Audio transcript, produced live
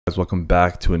Welcome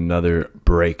back to another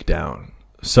breakdown.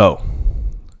 So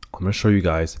I'm going to show you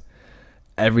guys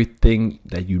everything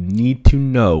that you need to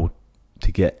know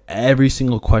to get every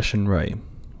single question right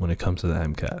when it comes to the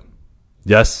MCAT.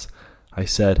 Yes, I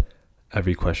said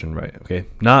every question right, okay?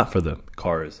 Not for the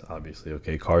cars, obviously,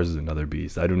 okay? Cars is another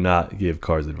beast. I do not give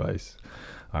cars advice.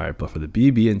 All right, but for the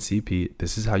BB and CP,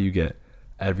 this is how you get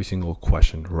every single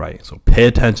question right. So pay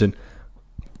attention.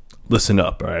 Listen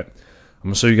up, all right? I'm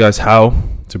going to show you guys how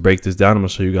to break this down. I'm going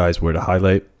to show you guys where to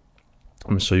highlight. I'm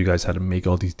going to show you guys how to make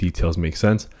all these details make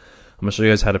sense. I'm going to show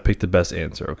you guys how to pick the best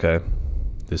answer, okay?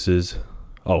 This is,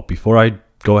 before I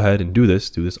go ahead and do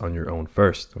this on your own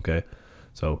first, okay?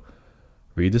 So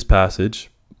read this passage.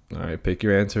 All right, pick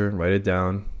your answer, write it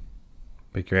down.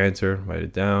 Pick your answer, write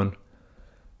it down.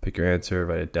 Pick your answer,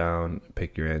 write it down.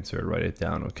 Pick your answer, write it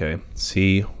down, okay?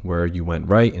 See where you went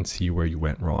right and see where you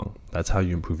went wrong. That's how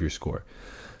you improve your score.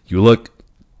 You look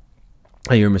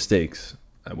at your mistakes,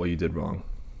 at what you did wrong,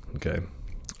 okay?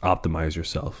 Optimize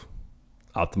yourself.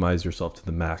 Optimize yourself to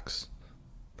the max.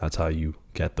 That's how you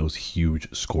get those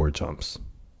huge score jumps.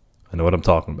 I know what I'm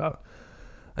talking about.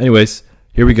 Anyways,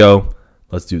 here we go.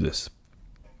 Let's do this.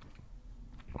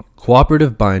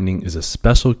 Cooperative binding is a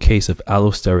special case of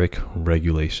allosteric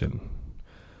regulation.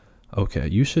 Okay,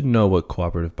 you should know what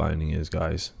cooperative binding is,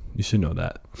 guys. You should know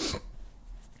that.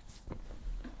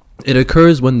 It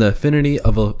occurs when the affinity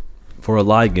for a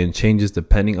ligand changes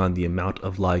depending on the amount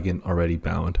of ligand already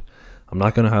bound. I'm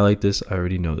not going to highlight this. I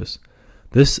already know this.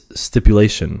 This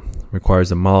stipulation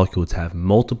requires a molecule to have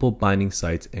multiple binding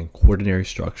sites and quaternary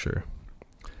structure.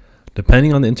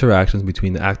 Depending on the interactions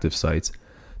between the active sites,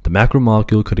 the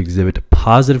macromolecule could exhibit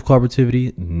positive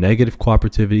cooperativity, negative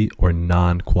cooperativity, or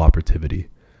non-cooperativity.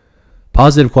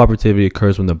 Positive cooperativity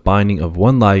occurs when the binding of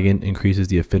one ligand increases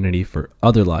the affinity for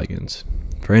other ligands.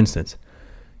 For instance,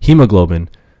 hemoglobin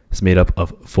is made up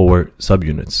of 4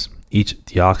 subunits. Each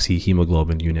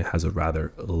deoxyhemoglobin unit has a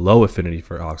rather low affinity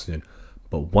for oxygen,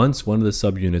 but once one of the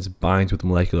subunits binds with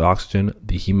molecular oxygen,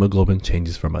 the hemoglobin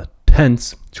changes from a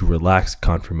tense to relaxed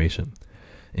conformation.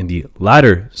 In the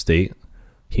latter state,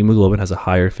 hemoglobin has a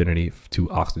higher affinity to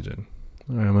oxygen.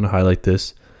 All right, I'm going to highlight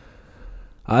this.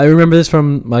 I remember this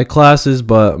from my classes,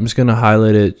 but I'm just going to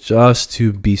highlight it just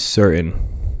to be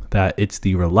certain that it's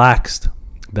the relaxed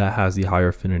that has the higher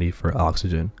affinity for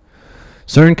oxygen.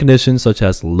 Certain conditions such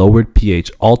as lowered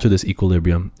pH alter this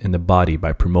equilibrium in the body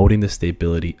by promoting the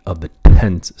stability of the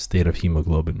tense state of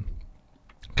hemoglobin.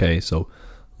 Okay, so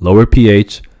lower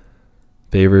pH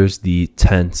favors the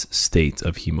tense state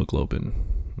of hemoglobin.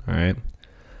 All right.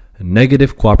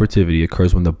 Negative cooperativity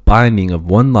occurs when the binding of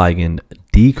one ligand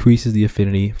decreases the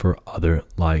affinity for other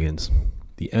ligands.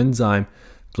 The enzyme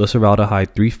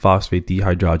glyceraldehyde 3-phosphate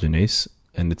dehydrogenase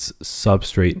and its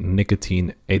substrate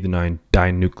nicotine adenine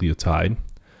dinucleotide.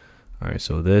 All right,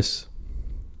 so this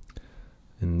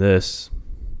and this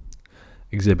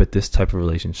exhibit this type of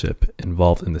relationship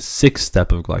involved in the 6th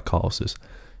step of glycolysis.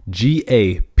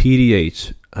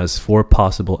 GAPDH has 4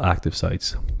 possible active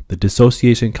sites. The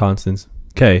dissociation constants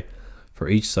K for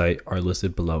each site are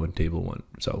listed below in table 1.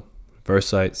 So first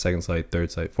site, second site,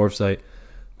 third site, fourth site.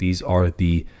 These are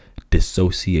the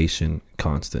dissociation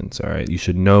constants. All right. You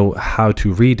should know how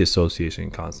to read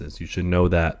dissociation constants. You should know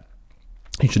that.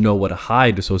 You should know what a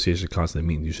high dissociation constant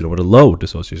means. You should know what a low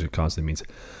dissociation constant means.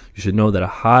 You should know that a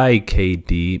high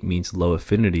KD means low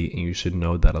affinity, and you should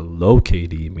know that a low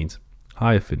KD means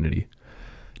high affinity.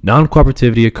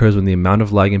 Non-cooperativity occurs when the amount of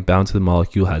ligand bound to the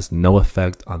molecule has no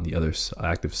effect on the other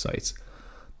active sites.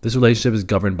 This relationship is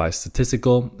governed by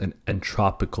statistical and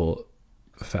entropical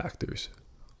factors.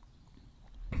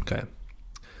 Okay.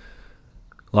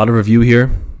 A lot of review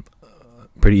here.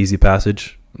 Pretty easy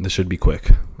passage. This should be quick.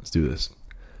 Let's do this.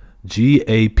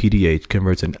 GAPDH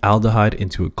converts an aldehyde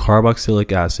into a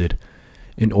carboxylic acid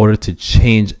in order to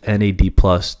change NAD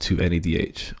plus to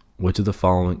NADH. Which of the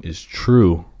following is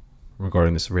true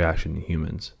regarding this reaction in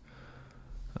humans?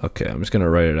 Okay, I'm just going to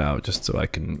write it out just so I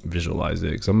can visualize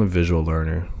it because I'm a visual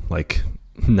learner, like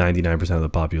 99% of the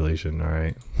population, all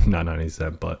right? Not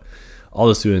 97%, but all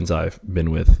the students I've been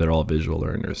with, they're all visual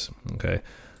learners, okay?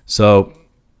 So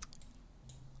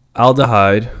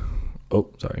aldehyde,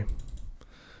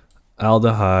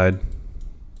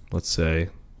 let's say,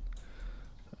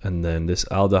 and then this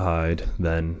aldehyde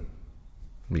then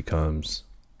becomes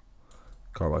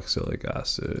carboxylic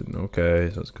acid.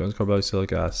 Okay, so it's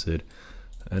carboxylic acid.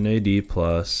 NAD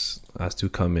plus has to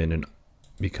come in and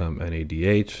become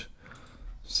NADH.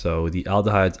 So the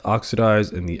aldehyde's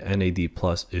oxidized and the NAD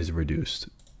plus is reduced.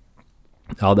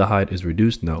 Aldehyde is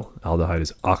reduced? No. Aldehyde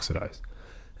is oxidized.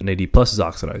 NAD plus is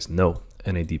oxidized? No.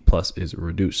 NAD plus is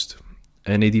reduced.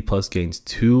 NAD plus gains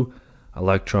 2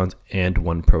 electrons and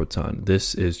 1 proton.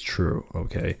 This is true,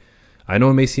 okay? I know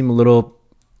it may seem a little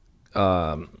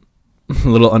unordinary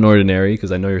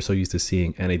because I know you're so used to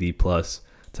seeing NAD plus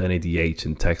to NADH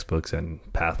in textbooks and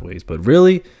pathways, but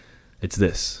really, it's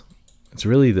this. It's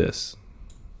really this.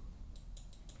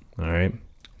 All right.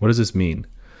 What does this mean?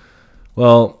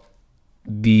 Well,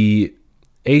 the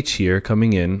H here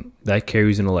coming in, that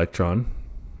carries an electron,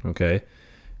 okay?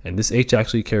 And this H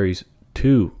actually carries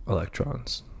 2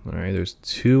 electrons. All right, there's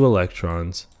 2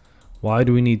 electrons. Why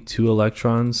do we need 2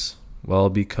 electrons? Well,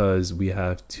 because we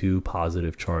have 2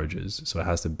 positive charges, so it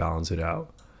has to balance it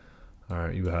out. All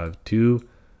right, you have 2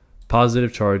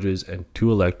 positive charges and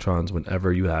 2 electrons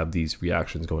whenever you have these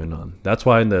reactions going on. That's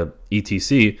why in the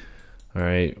ETC, all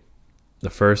right, the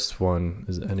first one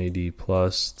is NAD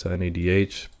plus to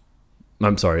NADH.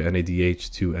 I'm sorry,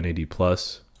 NADH to NAD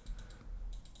plus.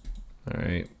 All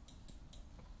right.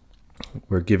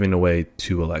 We're giving away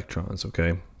 2 electrons,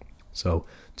 okay? So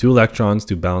 2 electrons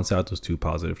to balance out those 2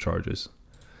 positive charges.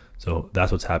 So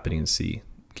that's what's happening in C.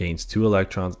 Gains 2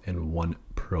 electrons and 1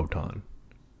 proton.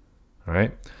 All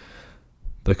right.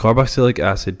 The carboxylic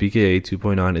acid pKa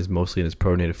 2.9 is mostly in its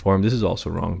protonated form. This is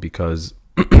also wrong because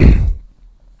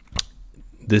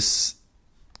this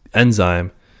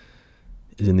enzyme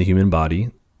is in the human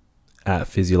body at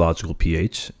physiological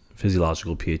pH.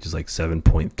 Physiological pH is like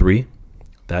 7.3.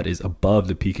 That is above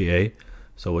the pKa.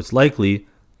 So it's likely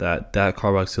that that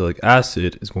carboxylic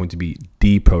acid is going to be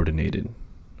deprotonated.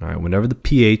 All right. Whenever the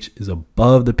pH is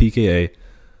above the pKa,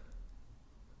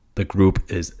 the group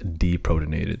is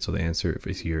deprotonated. So the answer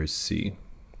here is C.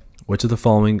 Which of the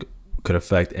following could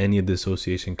affect any of the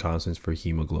association constants for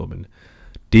hemoglobin?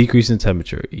 Decrease in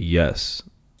temperature. Yes,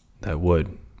 that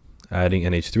would. Adding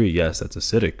NH3. Yes, that's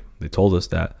acidic. They told us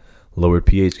that lower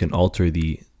pH can alter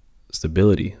the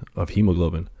stability of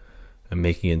hemoglobin and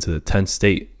making it into the tense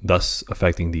state, thus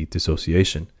affecting the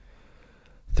dissociation.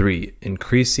 3,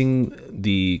 increasing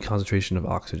the concentration of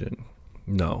oxygen.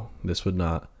 No, this would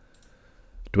not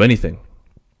do anything.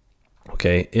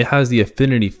 Okay, it has the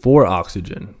affinity for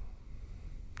oxygen.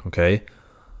 Okay,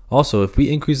 also, if we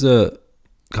increase the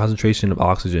concentration of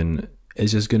oxygen,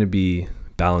 it's just going to be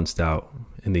balanced out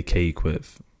in the K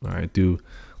equiv. All right, do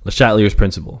Le Chatelier's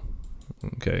principle.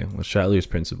 Okay, Le Chatelier's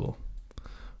principle.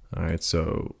 All right,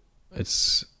 so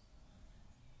it's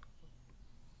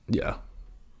yeah,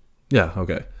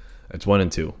 okay, it's 1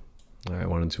 and 2. All right,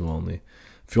 1 and 2 only.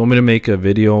 If you want me to make a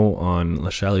video on Le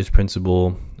Chatelier's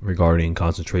principle regarding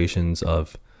concentrations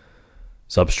of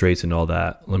substrates and all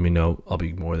that, let me know. I'll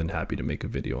be more than happy to make a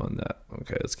video on that.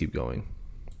 Okay, let's keep going.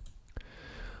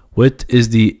 What is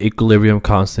the equilibrium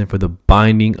constant for the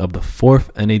binding of the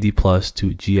 4th NAD plus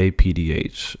to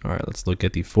GAPDH? All right, let's look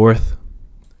at the 4th.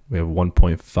 We have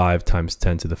 1.5 times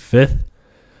 10 to the 5th.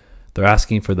 They're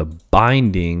asking for the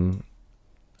binding.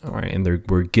 All right, and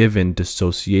we're given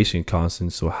dissociation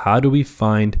constant. So how do we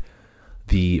find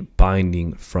the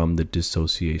binding from the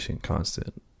dissociation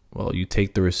constant? Well, you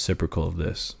take the reciprocal of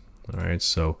this. All right,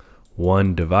 so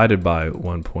 1 divided by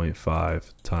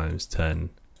 1.5 times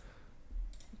 10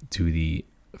 to the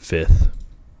 5th.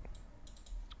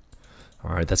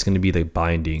 All right, that's going to be the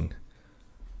binding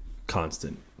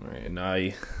constant. All right, and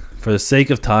for the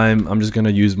sake of time, I'm just going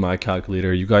to use my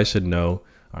calculator. You guys should know.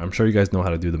 I'm sure you guys know how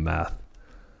to do the math.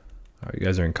 All right, you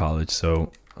guys are in college,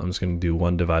 so I'm just going to do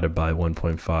 1 divided by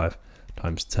 1.5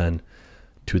 times 10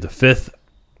 to the 5th.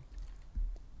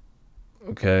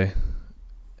 Okay,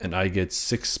 and I get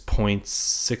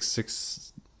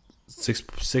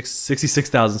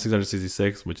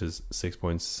 66,666, which is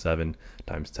 6.7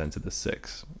 times 10 to the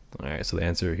 6. All right, so the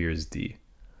answer here is D.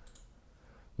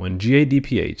 When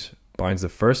GADPH binds the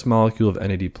first molecule of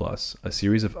NAD+, a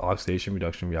series of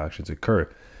oxidation-reduction reactions occur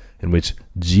in which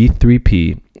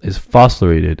G3P is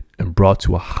phosphorylated and brought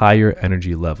to a higher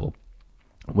energy level.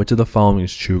 Which of the following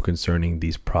is true concerning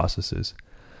these processes?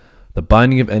 The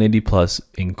binding of NAD+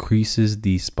 increases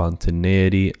the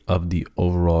spontaneity of the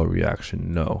overall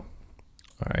reaction. No.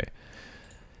 All right.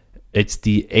 It's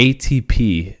the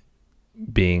ATP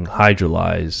being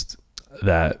hydrolyzed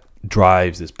that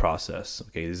drives this process.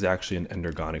 Okay, this is actually an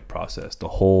endergonic process. The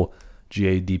whole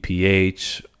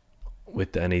GADPH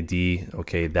with the NAD,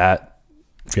 okay, that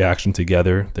reaction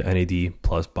together, the NAD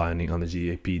plus binding on the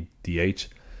GAPDH,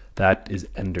 that is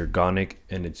endergonic,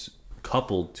 and it's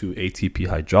coupled to ATP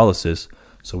hydrolysis,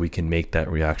 so we can make that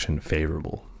reaction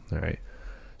favorable. All right,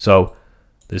 so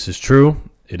this is true.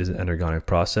 It is an endergonic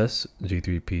process.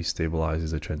 G3P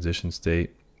stabilizes the transition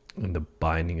state in the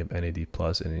binding of NAD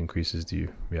plus and increases the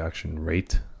reaction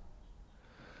rate.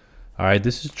 All right,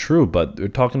 this is true, but we're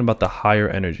talking about the higher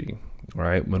energy. All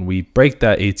right, when we break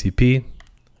that ATP,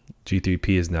 G3P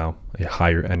is now a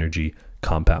higher energy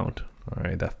compound. All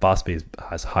right, that phosphate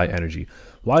has high energy.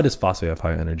 Why does phosphate have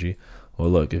high energy? Well,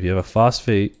 look, if you have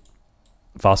a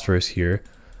phosphorus here,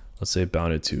 let's say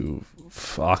bounded to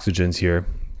oxygens here,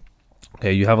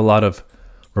 okay, you have a lot of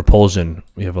repulsion.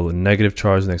 We have a negative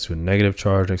charge next to a negative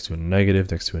charge, next to a negative,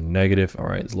 next to a negative. All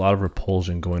right, there's a lot of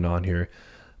repulsion going on here.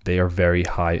 They are very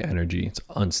high energy. It's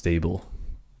unstable.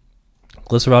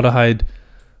 Glyceraldehyde.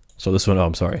 So this one, oh,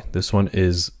 I'm sorry. This one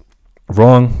is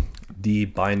wrong. The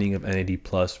binding of NAD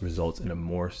plus results in a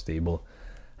more stable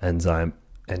enzyme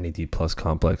NAD plus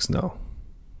complex. No.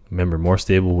 Remember, more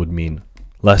stable would mean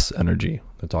less energy.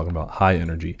 They're talking about high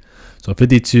energy. So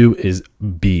 52 is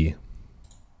B.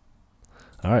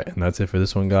 All right, and that's it for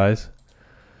this one, guys.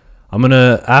 I'm going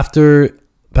to, after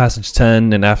passage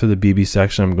 10 and after the BB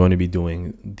section, I'm going to be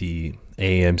doing the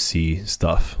AMC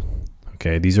stuff.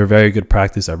 Okay, these are very good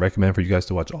practice. I recommend for you guys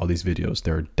to watch all these videos.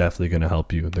 They're definitely going to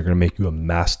help you. They're going to make you a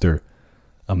master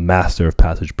of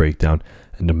passage breakdown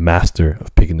and a master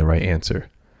of picking the right answer.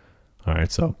 All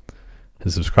right, so hit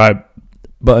the subscribe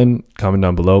button, comment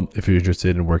down below if you're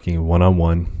interested in working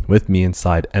one-on-one with me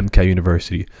inside MCAT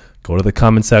University. Go to the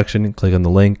comment section and click on the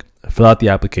link, fill out the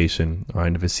application. All right,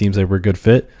 and if it seems like we're a good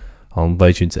fit, I'll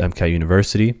invite you into MCAT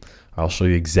University. I'll show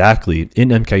you exactly in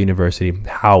MCAT University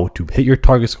how to hit your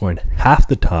target score in half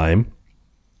the time.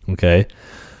 Okay.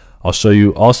 I'll show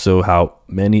you also how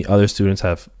many other students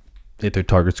have hit their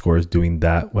target scores doing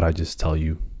that, what I just tell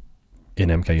you in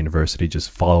MCAT University,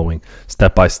 just following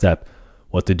step by step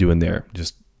what to do in there.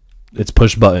 Just, it's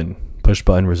push button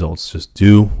results. Just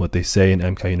do what they say in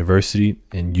MCAT University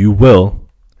and you will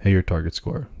hit your target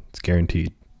score. It's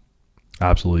guaranteed.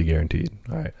 Absolutely guaranteed.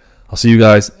 All right. I'll see you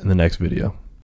guys in the next video.